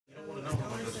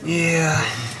Yeah,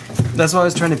 that's why I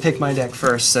was trying to pick my deck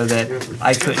first so that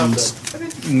I couldn't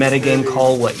metagame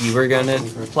call what you were gonna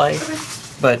play.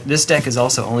 But this deck has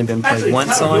also only been played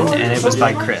once on, and it was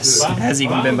by Chris. It hasn't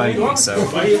even been by me, so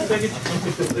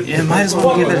yeah, might as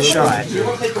well give it a shot.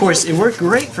 Of course, it worked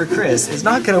great for Chris. It's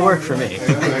not going to work for me.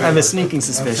 I have a sneaking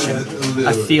suspicion.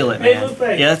 I feel it, man.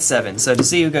 Yeah, that's 7. So to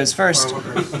see who goes first,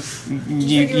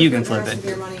 you can flip it.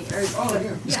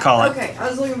 Just call it. Okay, I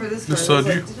was looking for this. Just told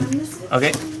you.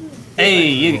 Okay. Hey,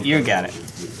 you got it.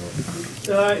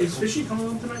 Is Fishy coming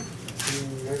home tonight?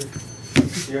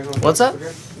 What's up?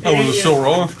 Oh, was it still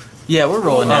rolling? Yeah, we're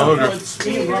rolling now. Oh, okay. No, it's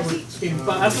me and Robert's game,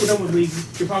 but after we're done with League,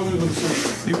 you're probably going to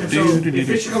sleep. And so, if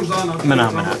Fishy comes on, I'll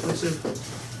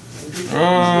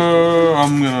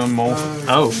I'm gonna mull.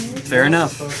 Oh, fair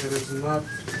enough.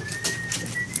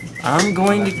 I'm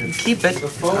going to keep it.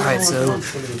 Alright, so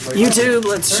YouTube,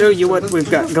 let's show you what we've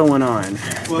got going on.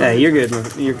 Hey, you're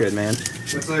good, man.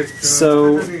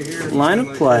 So, line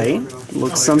of play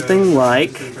looks something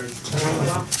like...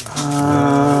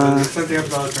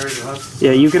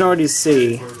 yeah, you can already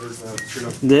see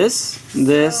this.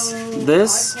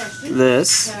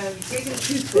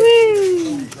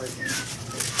 Whee!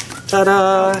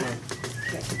 Ta-da!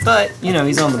 But, you know,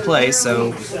 he's on the play,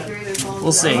 so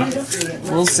we'll see.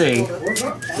 We'll see. There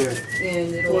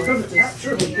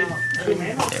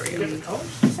we go.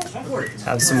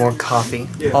 Have some more coffee.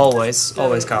 Always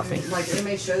coffee. Like, it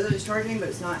may show that it's charging, but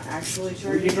it's not actually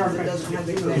charging because it doesn't have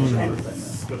the connection.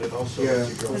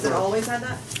 Has it always had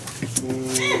that?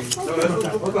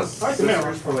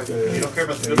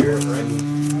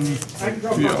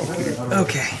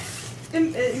 Okay.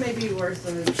 It may be worse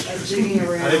than digging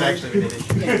around. I didn't actually need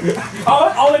it.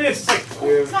 All it is like...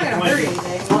 It's not going to hurt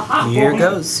anything. Here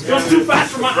goes. It goes too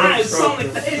fast for my eyes.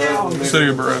 Sonic the Hedgehog. Say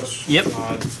your breaths. Yep.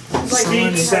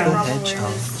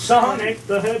 Sonic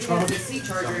the Hedgehog.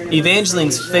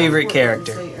 Evangeline's favorite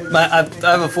character. I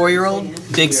have a 4-year-old,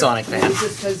 big Sonic fan.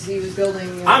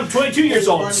 I'm 22 years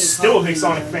old, still a big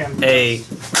Sonic fan. Hey.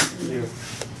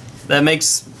 That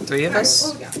makes 3 of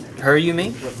us? Her, you,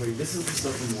 me?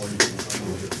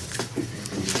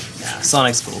 Yeah,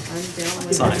 Sonic's cool.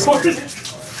 Sonic's cool.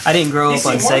 I didn't grow up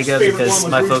on Sega because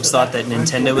my folks thought that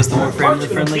Nintendo was the more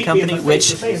family-friendly company,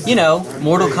 which, you know,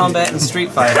 Mortal Kombat and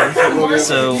Street Fighter.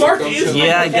 So,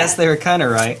 yeah, I guess they were kind of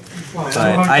right. But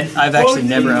I've actually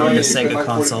never owned a Sega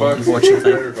console,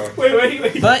 unfortunately.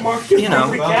 But, you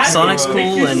know, Sonic's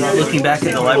cool, and looking back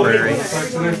at the library,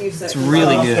 it's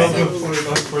really good.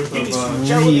 It's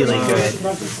really good.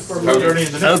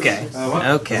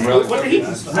 Okay.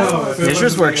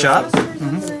 Mishra's Workshop.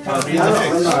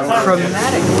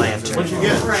 Chromatic Lantern.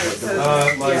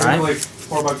 Alright.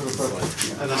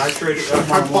 And then I traded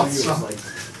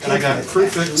and I got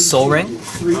Soul Ring.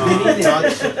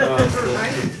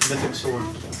 Mythic Sword.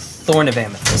 Thorn of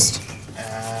Amethyst.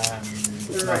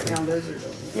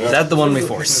 Is that the one we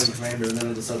force?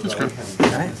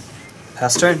 Alright.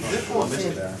 Pass turn.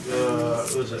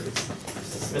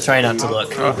 Try not to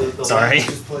look. Sorry.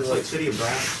 City of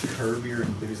Brass. Curb your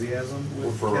enthusiasm.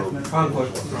 Mana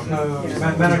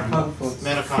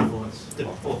Confluence. Did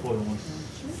full foil one.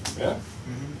 Yeah.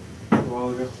 A while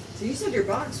ago. So you said your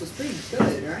box was pretty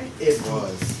good, right? It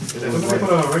was.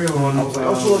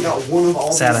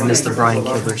 Sad I missed the Brian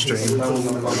Kibler stream.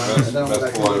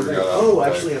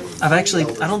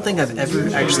 I don't think I've ever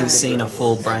actually seen a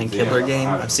full Brian Kibler game.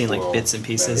 I've seen like bits and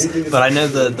pieces, but I know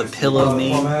the pillow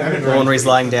meme, the one where he's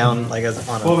lying down like on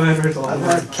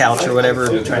a couch or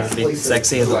whatever, trying to be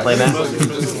sexy as a playmat.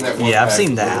 Yeah, I've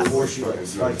seen that.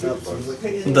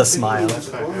 The smile,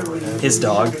 his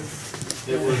dog.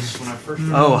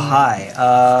 Oh, hi.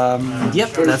 Yep,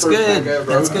 that's good.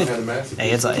 That's good.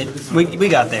 Hey, we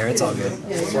got there. It's all good.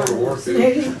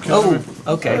 Oh,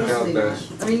 okay.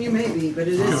 I mean, you may be, but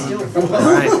it is still.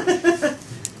 Alright.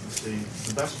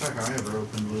 The best pack I ever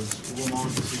opened was Ulamog,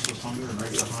 the Ceaseless Hunger, and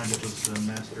right behind it was the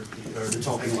Master Peter. You're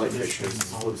talking like this shit,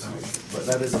 but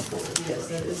that is a foil. Yes,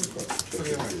 that is a foil.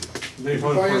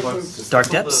 Dark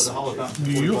Depths?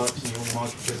 You?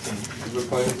 We're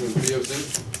playing with VOC?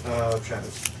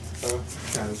 Shadows.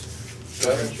 Shadows.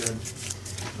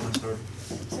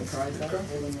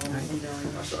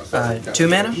 2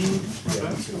 mana?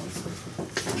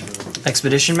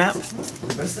 Expedition map?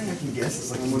 The best thing I can guess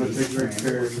is like when a bigger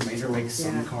commander makes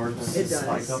some cards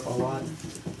spike up a lot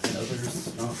and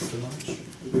others not so much.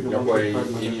 Y'all play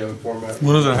any other format?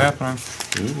 What is it happening?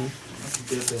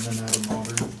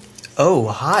 Oh,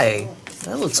 hi.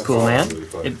 That looks cool, man.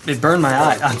 It burned my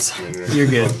eye. I'm sorry. You're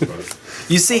good.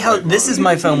 You see how this is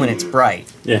my phone when it's bright.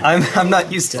 Yeah. I'm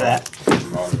not used to that.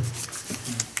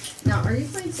 Now, are you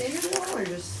playing standard wall or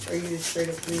just are you just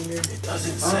straight up commander.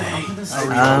 I'm gonna say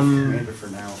commander for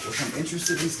now. Which I'm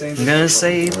interested in staying. I'm gonna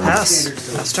say pass.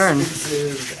 Pass turn. And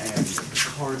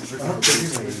cards are gonna be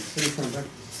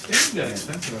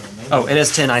Oh, it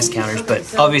has 10 ice counters,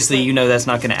 but obviously you know that's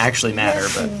not going to actually matter.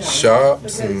 But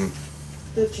Shops and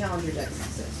The challenger deck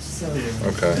exists. So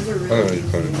okay. those are I know really you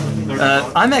put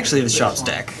it. I'm actually the shops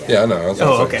deck. Yeah, I know. I was Oh,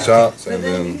 gonna okay. say shops and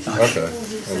then okay.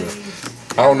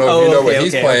 I don't know if you know what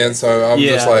he's playing, so I'm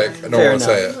just like I don't Fair want to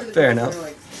say it. enough. Fair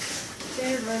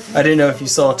enough. I didn't know if you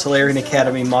saw Tolarian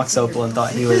Academy Mox Opal and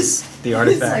thought he was the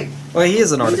artifact. Well, he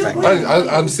is an artifact.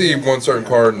 I see one certain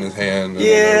card in his hand. And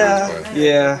Yeah,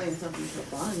 yeah.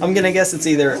 I'm gonna guess it's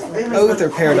either Oath or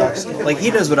Paradoxical. Like,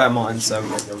 he knows what I'm on, so.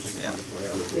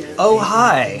 Yeah. Oh,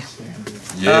 hi!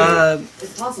 Yeah.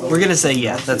 It's possible. We're gonna say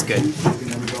yeah, that's good.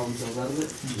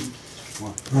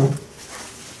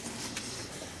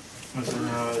 Was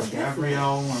there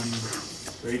Gabrielle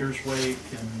and Raider's Wake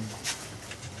and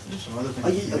there's some other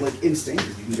things. Like in standard,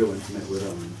 you can go infinite with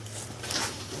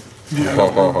Ho,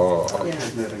 ho,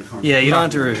 ho. Yeah, you don't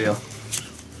have to reveal.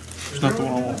 It's not the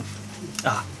one I want.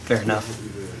 Ah, fair enough.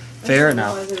 Fair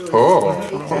enough. Oh.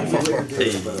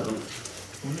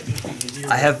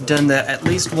 I have done that at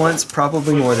least once,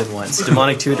 probably more than once.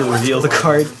 Demonic Tutor, reveal the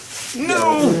card.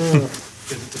 No!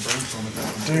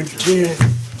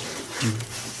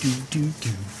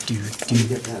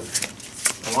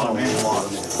 A lot of mana.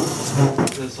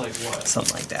 It's like what?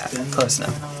 Something like that. Close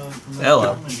enough.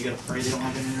 Hello. And you gotta pray they don't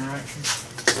have an interaction.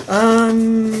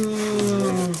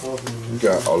 You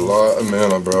got a lot of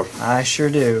mana, bro. I sure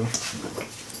do.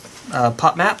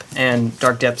 Pop map and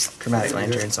Dark Depths Chromatic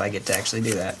Lantern, so I get to actually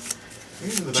do that.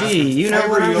 Gee, you know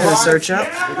what I'm gonna search up?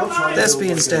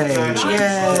 Thespian stage,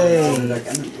 yay!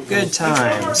 Good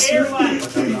times.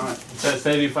 That's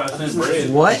 85-cent bread.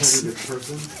 What?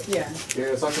 Yeah.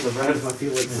 Yeah, it's not gonna matter if I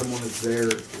feel like someone is there,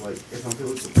 like, if I feel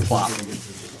like the Plop. person against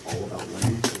is just all about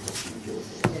land, it's just gonna kill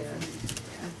us all.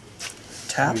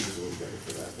 Tap. It's a little better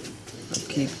for that.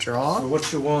 Keep draw.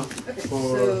 What you want? Okay,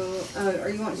 so, are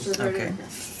you wanting to start Okay.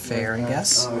 Fair, I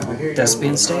guess. Thespian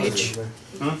Thespian stage.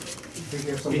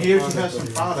 He hears you have some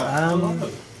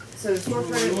product. So store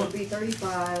credit would be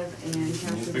 35 and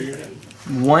cash would be 30.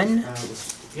 1,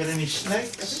 Get any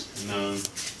snakes? No.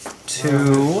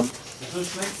 2,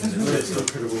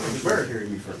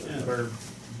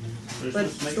 But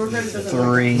store credit doesn't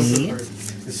 3.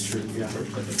 It's true, yeah.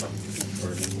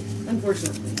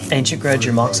 unfortunately. Ancient Grudge,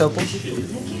 your Mox Opal.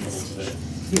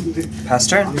 Pass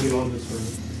turn.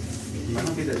 Might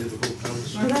not be that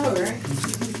difficult. I know, right?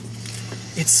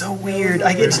 It's so weird.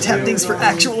 I get to tap things for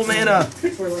actual mana.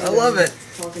 I love it.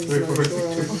 Talking to the store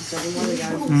owner, second one of the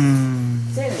guys.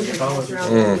 Mm. Saying that he walks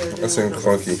around That seems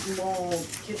clunky. small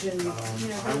kitchen, you know,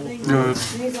 kind of thing. Good.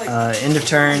 And he's like, End of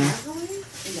turn.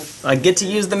 I get to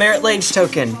use the Marit Lage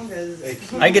token.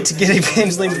 I get to get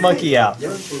Evangeling's monkey out.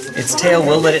 Its tail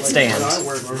will let it stand.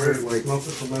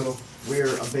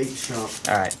 We're a bait shop.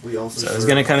 Alright. We also So it's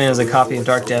gonna come in as a copy of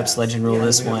Dark Depths, Legend Rule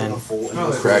this one.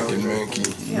 Kraken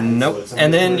Mankey. Nope.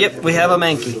 And then, yep, we have a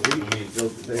Mankey.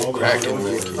 Kraken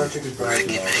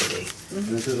Mankey.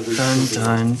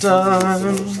 Dun dun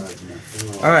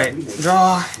dun. Alright,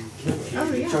 draw.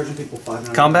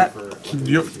 Combat?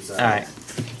 Yep. Alright.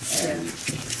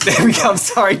 There we go. I'm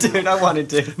sorry, dude. I wanted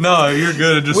to. No, you're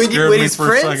good. It just scared me his for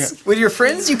a friends, second. with your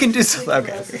friends, you can do something.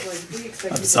 Okay.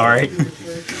 I'm sorry.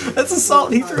 That's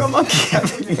assault. He threw a monkey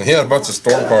at me. He had a bunch of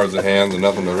storm cards in hand and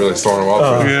nothing to really storm him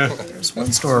off with. Yeah. There's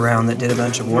one store around that did a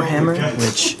bunch of Warhammer,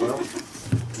 which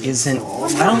isn't.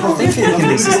 I don't think it can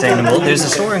be sustainable. There's a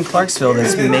store in Clarksville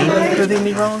that's maybe proving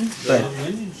me wrong, but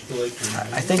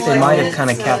I think they might have kind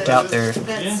of capped out their.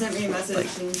 that sent me a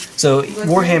message. And So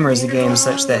Warhammer is a game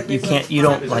such that you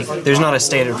don't like. There's not a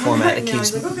standard format. It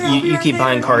keeps you keep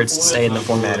buying cards to stay in the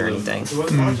format or anything.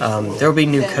 There will be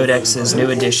new codexes, new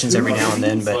editions every now and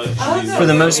then, but for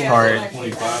the most part,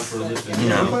 you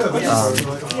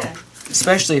know.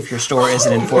 Especially if your store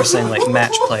isn't enforcing like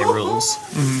match play rules.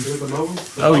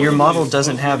 Oh, your model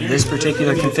doesn't have this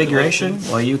particular configuration?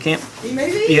 Well, you can't.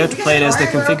 You have to play it as the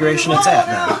configuration it's at.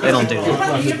 No, they don't do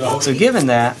that. So given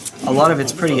that, a lot of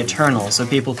it's pretty eternal, so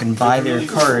people can buy their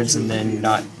cards and then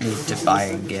not need to buy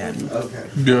again.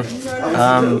 Yeah.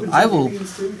 I will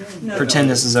pretend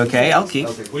this is okay. I'll keep.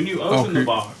 When you open the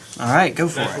box, All right, go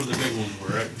for that's where it. the big ones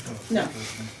were, right? no.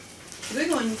 The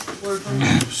big ones were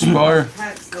from Spire.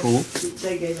 packs that Cool.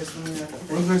 they gave us when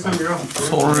we were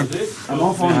Sorry. I'm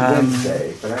off on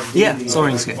Wednesday, but I Yeah, Soul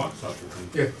Ring's good.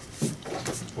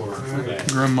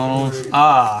 Grim Monolith.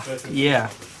 Ah, yeah.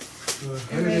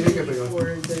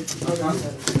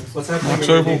 Mox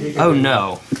Opal. Oh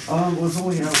no. was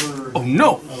only ever Oh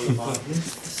no.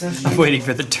 I'm waiting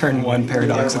for the turn 1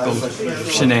 paradoxical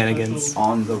shenanigans.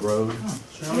 On the road.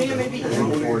 I mean, it may be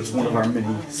Towards one of our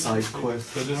mini side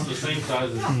quests. But it's the same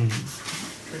size as.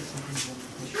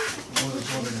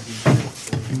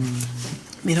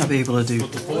 May not be able to do.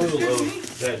 But the foil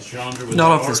of that genre was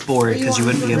Not off this board because you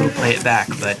wouldn't be able to play it back,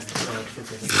 but.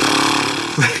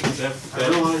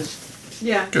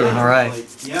 yeah. All right.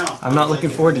 Yeah. I'm not looking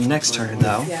forward to next turn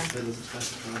though. Yeah.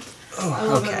 I Oh,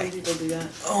 love it when okay. people do that.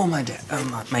 Oh my deck.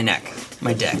 My neck.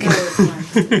 My deck. No, it's fine.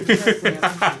 Trust me,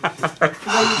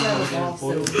 I use that with all,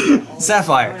 so-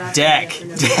 Sapphire. Deck.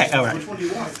 Deck. All right. All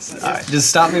right. Just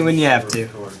stop me when you have to.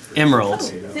 Emerald. Oh,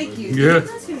 thank you. Yeah. You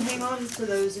guys can hang on to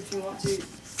those if you want to.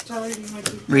 Tyler, do you want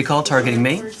to keep Recall targeting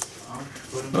me.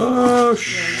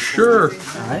 Sure.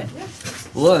 All right.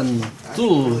 1,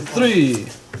 2, 3.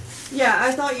 Yeah,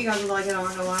 I thought you guys would like it. I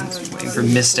don't know why. I was waiting for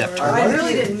misstep. I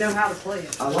really didn't know how to play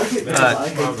it. I like it because I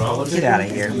hate politics. Get out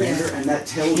of here. Commander, and that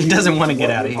tells He you doesn't want to get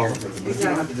out of here. politics. You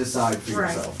don't have to decide for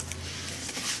Right. yourself.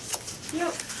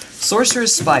 Yep.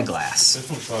 Sorcerous Spyglass. This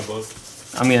one's $5.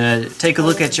 I'm gonna take a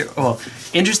look at your. Well,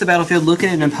 enters the battlefield. Look at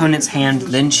an opponent's hand,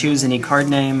 then choose any card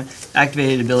name.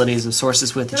 Activated abilities of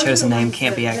sources with the chosen name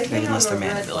can't be activated unless they're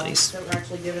mana abilities.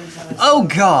 Oh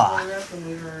god!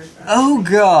 Oh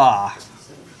god!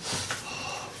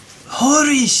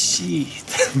 Holy shit!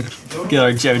 Get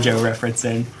our JoJo reference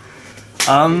in.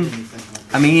 I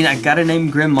mean, I got to name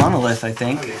Grim Monolith, I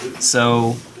think.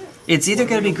 So, it's either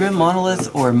going to be Grim Monolith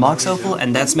or Mox Opal,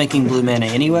 and that's making blue mana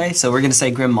anyway, so we're going to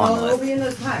say Grim Well, it'll Monolith. be in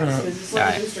those packs, 'cause it's like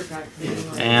Alright. a booster pack.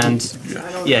 And,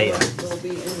 yeah. It'll be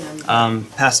in them.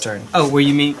 Pass turn. Oh, where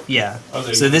you mean? Yeah.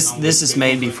 So this is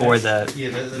made before the.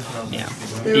 Yeah.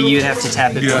 You'd have to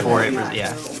tap it before it.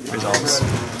 Yeah. Resolves.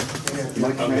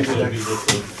 My commander deck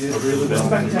did really well.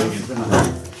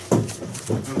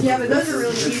 Yeah, but those are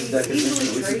really easily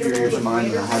superior to tradable mine,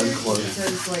 and I with had them commander close.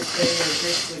 because like they are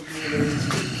basically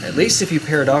commanders. At least if you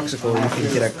paradoxical, you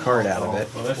can get a card out of it.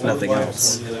 If nothing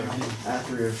else.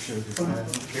 After it showed his hand.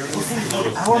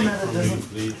 Our meta doesn't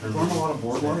run a lot of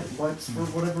board wipes for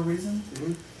whatever reason.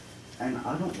 And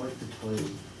I don't like to play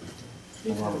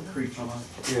a lot of creatures.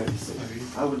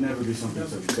 I would never do something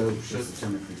so gauche as to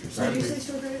turn a creature Did you say sideways.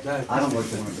 still great? I don't like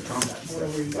to win the combat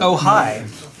stuff. Oh, hi.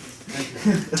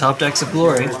 Top decks of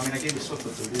glory.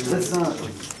 That's not.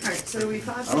 Alright, so we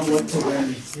 5 I don't like to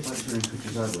win by turning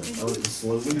creatures sideways. I like to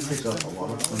slowly pick up a lot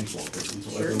of planeswalkers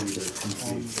until everyone gets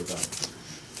conceived for that.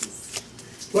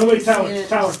 Wait, Tyler,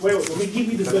 wait, let me give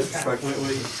you the good pack.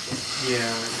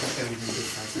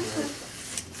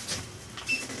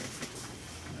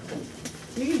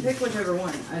 You can pick whichever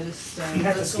one. I just You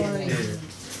have to this scan one, it.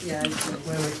 yeah. I just-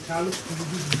 Wait, Tyler.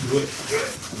 Do it.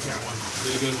 Got one. Do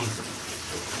a good one.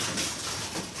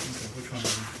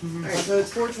 Alright, so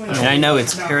it's 420. And I know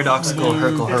it's paradoxical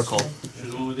Hercule. There's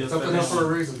one with the Something else for a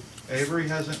reason. Avery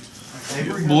hasn't.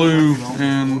 Avery Blue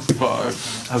and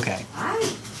 5. Okay.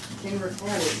 I can recall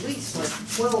at least like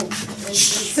 12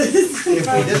 instances. If we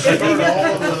disregard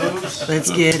all of those. Let's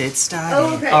get it started.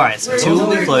 Oh, okay. Alright, so 2 will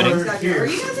be floating. Are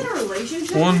you guys in a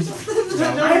relationship? 1, I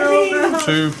don't know about.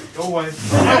 2, Go away.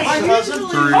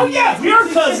 Oh 3, yeah, we are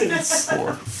cousins.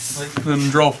 4. Then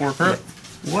draw 4 crit.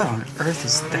 What on earth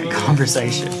is that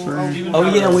conversation? Oh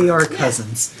yeah, we are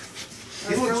cousins.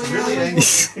 He looks really angry.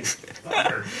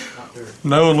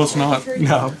 No, let's not.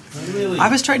 No. I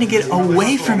was trying to get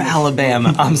away from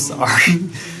Alabama. I'm sorry.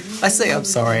 I say I'm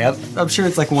sorry. I'm sure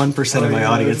it's like 1% of my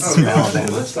audience is from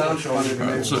Alabama.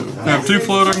 Alright, so we have 2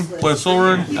 floating, play Soul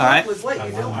Ring, Alright. With what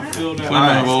you don't have. play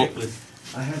Mana Vault.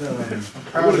 I had a.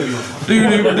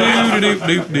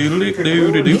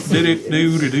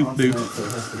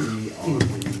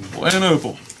 Play an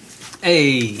Opal.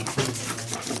 Hey. The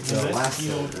last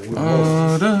There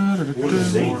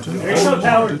you go,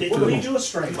 Tyler. Didn't lead you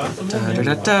astray. Da da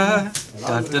da da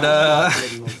da da.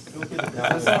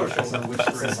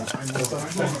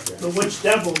 The Witch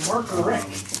Devil, Mark correct.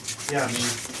 Yeah, I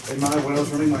mean, when I was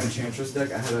running my Enchantress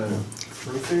deck, I had a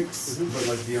Prefix, but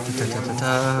like the only one they had,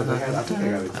 I think I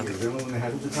got it here. The only one they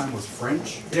had at the time was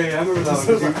French. Yeah, I remember that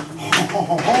one.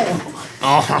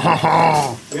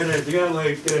 You gotta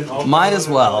like get an all. Might as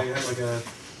well. You have like a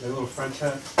little French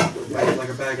hat, like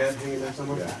a baguette hanging there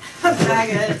somewhere.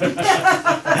 Baguette.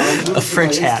 A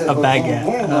French hat, a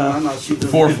baguette.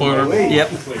 4 floater.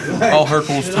 Yep. All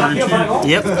Hercules 32.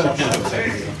 Yep.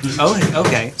 Oh,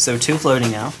 okay. So 2 floating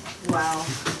now. Wow.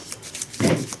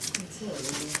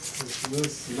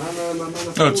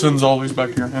 Oh, it sends all these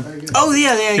back in your hand. Oh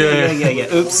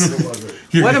yeah. Oops.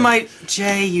 What am I,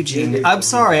 Jay Eugene? I'm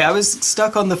sorry. I was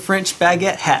stuck on the French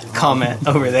baguette hat comment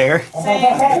over there.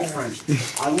 French.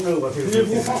 I don't know about people who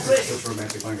think it's such a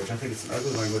romantic language. I think it's an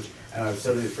ugly language. and I've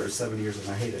studied it for 7 years, and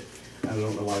I hate it. And I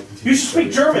don't know why I continue. You should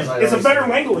speak German. It's a better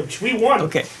language. We won.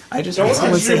 Okay, I just Don't want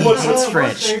someone to say he let hates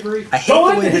French. I hate Don't the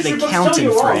let way that history they books count tell in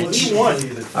you wrong. French. We won.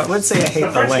 I would say I hate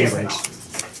the French language.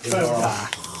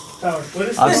 Tyler, what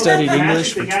is I've this? studied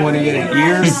English for 28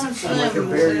 years.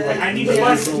 I need to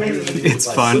watch It's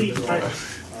fun.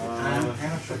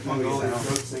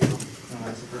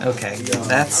 Okay,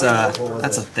 that's a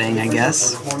thing, I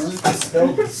guess. It's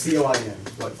spelled C-O-I-N,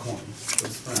 like coin.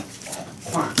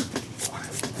 Coin.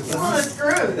 Oh, that's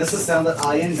gross. That's the sound that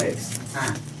I-N makes.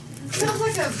 Sounds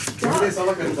like a They sound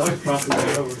like a duck crossing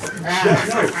over. No,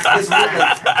 it's weird,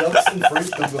 like, ducks in French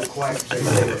don't go quack, they go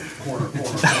corner.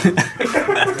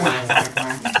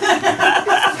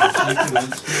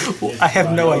 I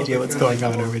have no idea what's going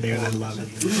on over there, and I love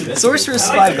it. Sorcerous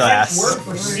Spyglass.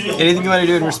 Anything you want to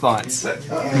do in response? No.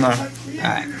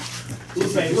 Alright.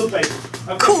 Lupe.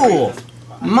 Cool!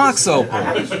 Mox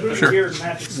Opal. Sure.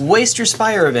 Waste your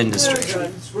Spire of Industry.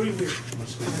 It's really weird.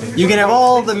 You can have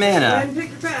all the Go mana. ahead and pick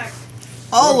your pack.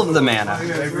 All of the mana.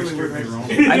 They really screwed me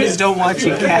wrong. I just don't want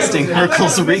you casting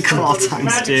Hercule's Recall times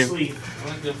Magic 2. sleeve.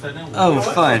 Oh,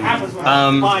 fun.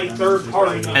 By third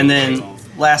party. And then,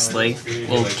 lastly,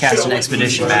 we'll cast an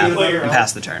Expedition map and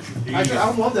pass the turn. Actually, I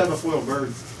would love to have a foil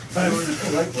bird. I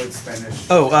like Spanish.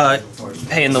 Oh,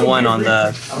 hey, and the one on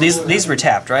the... These were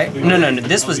tapped, right? No,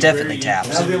 this was definitely tapped.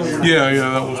 Yeah,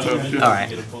 that was tough. Yeah.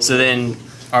 Alright, so then,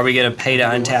 are we going to pay to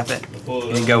untap it?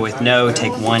 And go with no,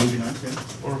 take 1?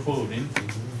 Or folding.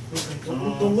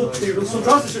 Don't look there. Those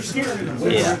Sorcerers are scary.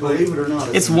 Yeah. Believe it or not,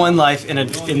 It's 1 life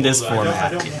in this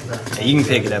format. Yeah, you can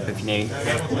pick it up if you need.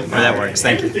 Or that works,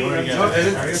 thank you. I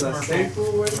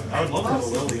would love to have a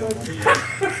lily on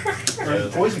there.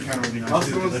 Poison counter would be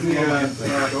nice.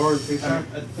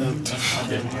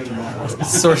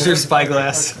 Sorcerous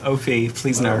Spyglass, OP,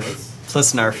 please nerf.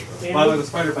 Plus nerf. By the way, the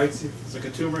spider bites you. It's like a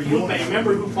tumor. You Lupe,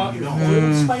 remember who fought your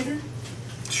old spider?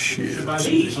 Shit. Two of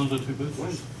these.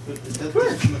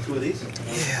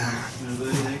 Yeah.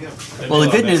 There you go. Well, the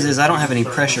good news is I don't have any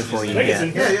pressure for you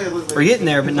yet. We're getting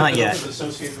there, but not yet.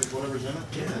 Associated with whatever's in it.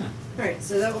 Yeah. Alright,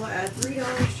 so that will add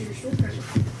 $3 to your store credit.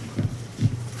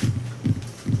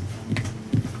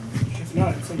 If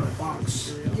not, it's in my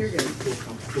box. You're good.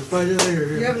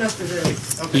 You have enough for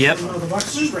this. Yep. No, the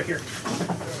box is right here.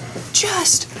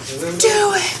 Just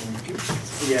do it!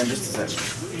 Yeah, just a second.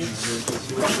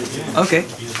 Okay.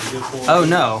 Oh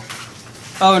no.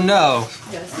 Oh no.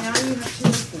 Yes, now you have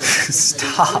 2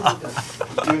 Stop.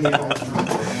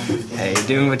 Hey, you're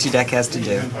doing what your deck has to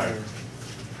do. I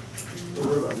don't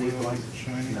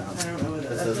know what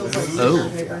that feels like. Oh.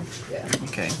 Paper. Yeah.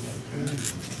 Okay.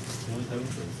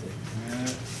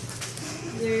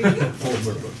 There you go.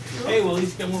 Hey, well,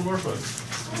 he's got more bugs.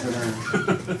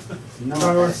 No,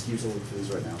 ask usually please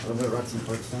right now. I'm gonna write some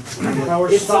cards down.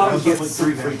 It's I'll get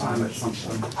 3 free time at some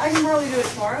point. I can probably do it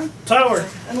tomorrow, Tyler,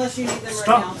 unless you need them right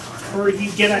stop, now. or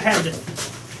you get ahead.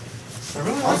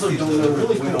 Also, don't know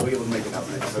when I'll be able to make it out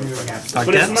next. So it's like after.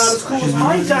 But it's not as cool as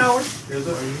mine, Tower.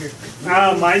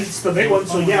 Mine's the big one,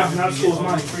 so yeah, not as cool as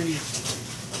mine.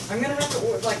 I'm gonna have to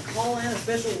call in a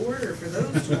special order for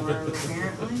those tomorrow,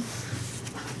 apparently.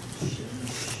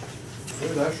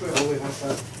 Dude, actually, I only have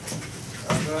that.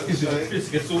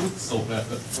 Just gets so bad.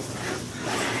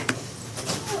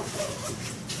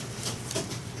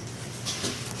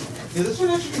 Yeah, this would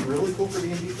actually be really cool for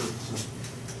D&D purposes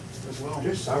as well.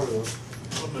 Just sour though.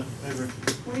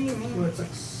 What do you mean? Like,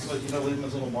 leave them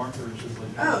as little markers. Just like,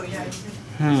 Oh, yeah.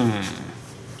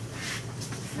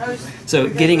 You So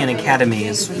getting an academy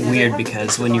is weird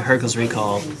because when you Hercule's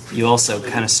Recall, you also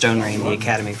kind of stone rain the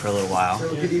academy for a little while. So,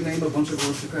 could you name a bunch of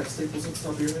aristocrat staples at the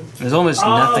top of your head? There's almost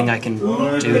nothing I can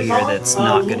do here that's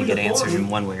not going to get answered in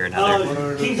one way or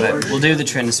another. But we'll do the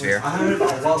Trinisphere. I have a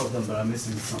lot of them, but I'm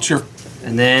missing some. Sure.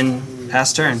 And then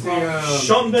pass turn.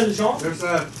 Jean Benjean. there's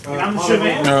that. I'm the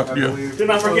Chevalier. Yeah. Do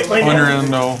not forget my On your name.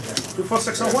 end, no.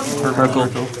 24601. Hercule.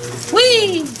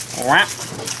 Whee! Whap.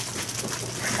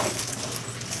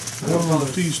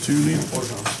 Oh, these two need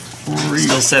 3.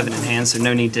 Still 7 in hand, so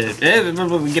no need to...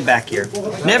 we get back here.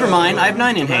 Never mind, I have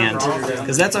 9 in hand,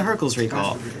 because that's a Hercule's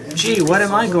Recall. Gee, what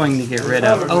am I going to get rid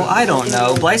of? Oh, I don't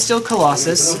know. Blightsteel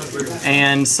Colossus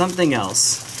and something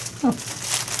else.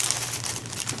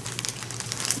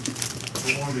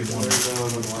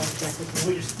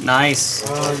 Nice.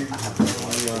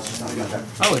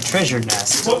 Oh, a treasure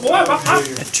nest.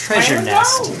 A treasure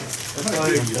nest.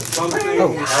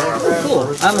 Oh, cool.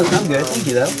 I'm good. Thank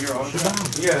you, though.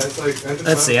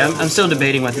 Let's see. I'm still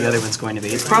debating what the other one's going to be.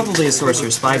 It's probably a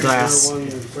Sorcerous Spyglass.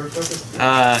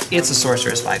 It's a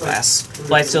Sorcerous Spyglass.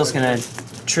 Blightsteel's going to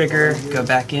trigger, go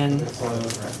back in.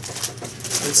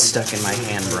 It's stuck in my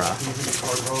hand, bruh.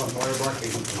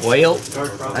 Well,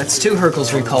 that's 2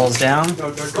 Hercules Recalls down.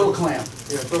 Gold Clamp.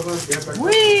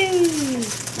 Whee!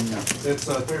 It's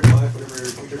 3 black whenever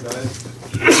your teacher dies.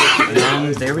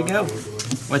 And there we go.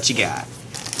 What you got?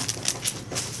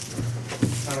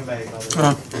 Not a bag,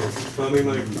 Huh. So, I mean,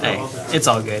 like, Hey, it's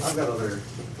all good. I've got other.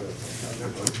 I've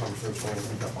got conversations I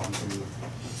think up on some.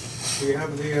 do you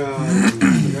have the, do you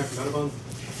have Metabone?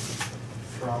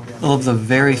 Well, the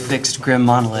very fixed Grim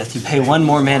Monolith. You pay 1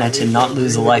 more mana to not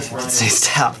lose a life if it stays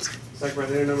tapped. It's like by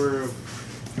the number of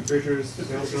creatures,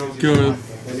 sales throws, Go ahead.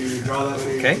 and you draw that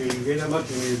many, Okay. you gain that much,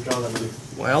 and you draw that many.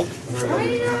 Well, Why do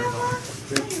you know that much?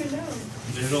 I don't even know.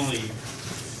 There's only,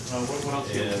 what else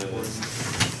do you have?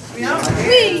 I mean, I don't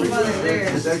care whether it's there.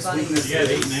 The It's deck's funny. weakness you got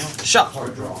 8 now? shot.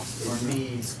 card draw. It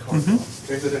needs card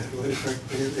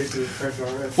draw.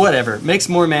 Whatever. Makes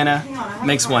more mana. Hang on, I have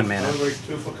Makes a 1 card. mana. Like,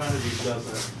 what kind of use does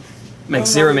that? Makes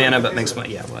 0 mana, but makes 1.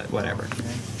 Yeah, whatever.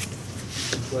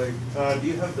 It's like, Do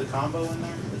you have the combo in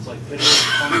there? It's like Video,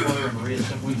 Conqueror, and Maria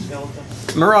Simply Skeleton?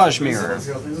 Mirage Mirror. There's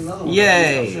another one.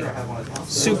 Yay! I'm sure I have one at house.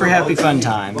 Super happy fun most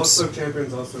times. of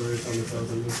champions also raise on the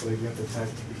 1000, just like you have to attack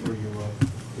before you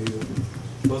use it.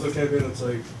 Most of champion, it's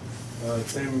like,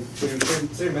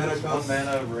 same mana cost. 1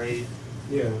 mana, raid.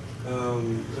 Yeah.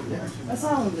 That's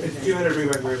all I'm It's doing. 200 bring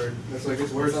back river. It's like,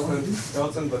 it's worse than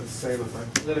skeleton, but same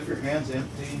effect. Is that if your hand's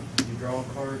empty, you draw a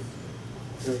card,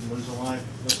 you lose a life?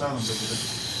 That's how I'm thinking.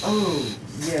 Oh,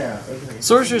 yeah. Okay.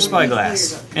 Sorcerous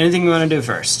Spyglass. Anything you want to do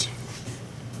first?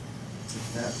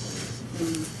 That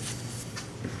way.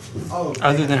 Oh,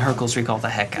 Other than Hercules Recall the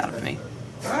heck out of me.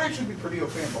 That'd actually be pretty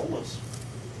okay in Bolas.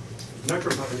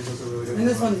 Necropotty is also really good. And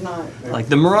this one's not. Like,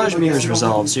 the Mirage Mirror is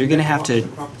resolved, so you're going to have to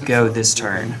go this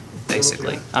turn,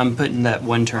 basically. I'm putting that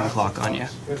 1 turn clock on you.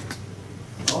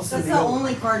 Also, That's the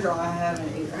only card draw I have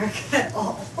in A-Rack at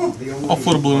all. I'll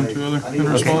float a blue and 2 other in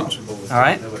response.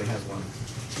 Alright. Nobody has one.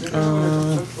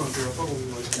 Uh, No, I'm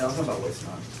talking about waste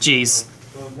not. Jeez.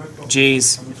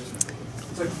 Jeez.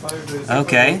 It's like 5 days.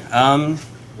 Okay,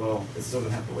 Well, it's still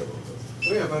gonna have to wait a little bit.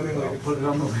 Oh, yeah, but I mean, like, Put it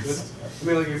on the list. I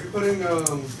mean, like, if you're putting,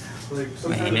 like,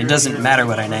 some I kind mean, of it doesn't matter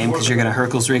what I name, because you're going to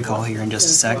Hercules Recall here in just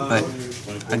a sec, but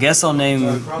I guess I'll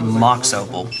name Mox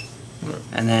Opal.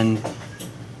 And then,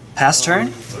 pass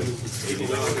turn,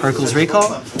 Hercules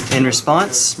Recall. In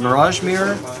response, Mirage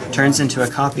Mirror turns into a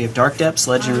copy of Dark Depths,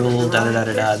 Legend Rule,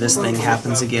 da-da-da-da-da. This thing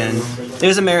happens again.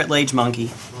 There's a Marit Lage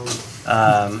monkey.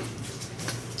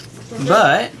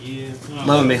 But,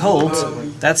 lo and behold,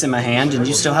 that's in my hand, and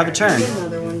you still have a turn.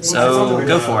 So,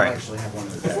 go for it. It's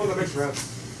one that makes rats.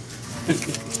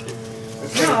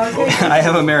 I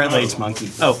have a Marit Lage monkey.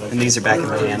 Oh, and these are back in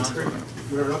my hand.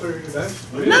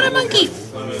 Not a monkey!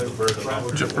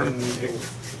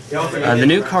 The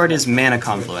new card is Mana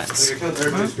Confluence.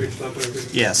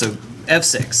 Yeah, so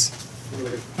F6.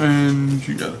 And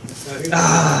you got it.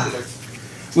 Ah,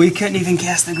 we couldn't even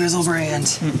cast the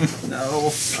Grizzlebrand.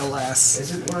 No, alas.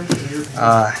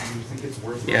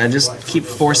 Yeah, just keep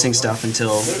forcing stuff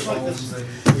until...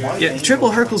 Yeah,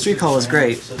 triple Hercules Recall is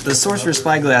great. The Sorcerous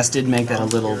Spyglass did make that a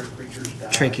little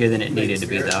trickier than it needed to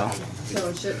be, though. So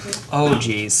it's shit too. Oh,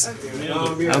 jeez.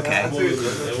 Okay.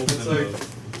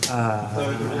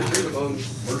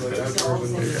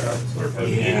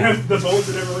 Yeah. The bones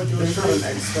that never let you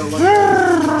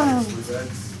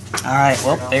Alright,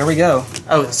 well, there we go.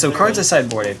 Oh, so cards I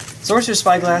sideboarded. Sorcerous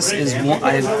Spyglass is one.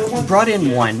 I brought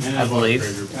in 1, I believe.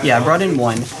 Yeah, I brought in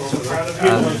 1.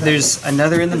 There's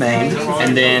another in the main,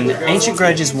 and then Ancient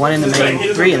Grudge is 1 in the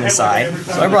main, 3 in the side.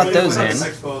 So I brought those in,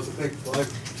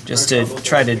 just to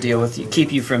try to deal with you,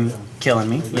 keep you from killing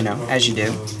me, you know, as you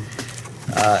do.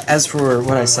 As for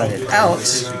what I sided out,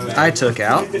 I took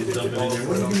out...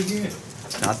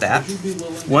 Not that.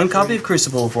 1 copy of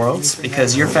Crucible of Worlds,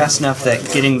 because you're fast enough that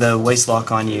getting the Waste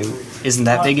Lock on you isn't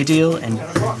that big a deal, and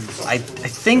I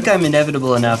think I'm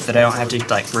inevitable enough that I don't have to,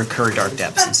 like, recur Dark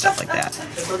Depths and stuff like that.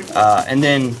 And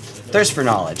then Thirst for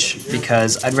Knowledge,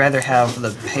 because I'd rather have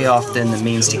the payoff than the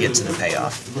means to get to the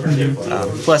payoff.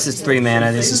 Plus it's 3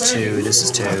 mana, this is 2, this is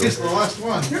 2.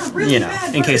 You know,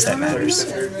 in case that matters.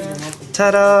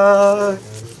 Ta-da!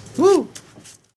 Woo!